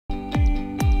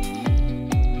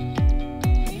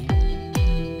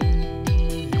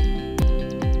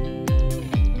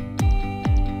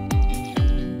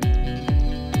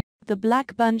The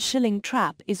Blackburne Shilling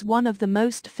Trap is one of the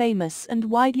most famous and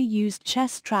widely used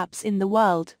chess traps in the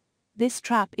world. This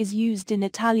trap is used in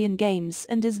Italian games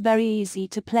and is very easy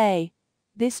to play.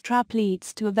 This trap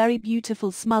leads to a very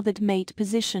beautiful smothered mate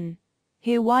position.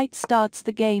 Here white starts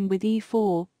the game with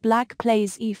e4, black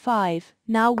plays e5,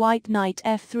 now white knight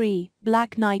f3,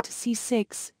 black knight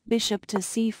c6, bishop to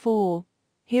c4.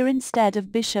 Here instead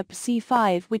of bishop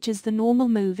c5, which is the normal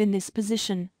move in this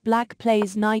position, black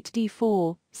plays knight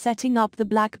d4, setting up the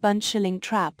Blackburne Shilling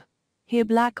Trap. Here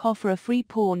black offer a free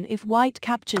pawn if white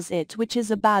captures it, which is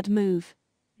a bad move.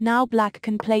 Now black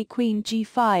can play queen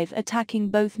g5, attacking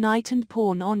both knight and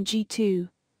pawn on g2.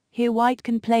 Here white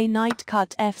can play knight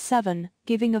cut f7,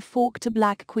 giving a fork to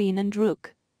black queen and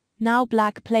rook. Now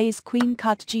black plays queen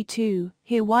cut g2,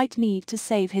 here white need to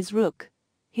save his rook.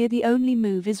 Here the only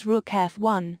move is rook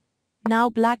f1. Now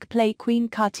black play queen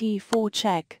cut e4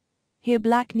 check. Here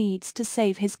black needs to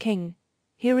save his king.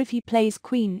 Here if he plays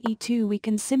queen e2, we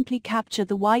can simply capture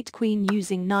the white queen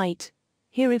using knight.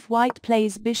 Here if white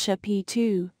plays bishop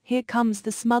e2, here comes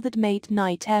the smothered mate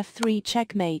knight f3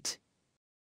 checkmate.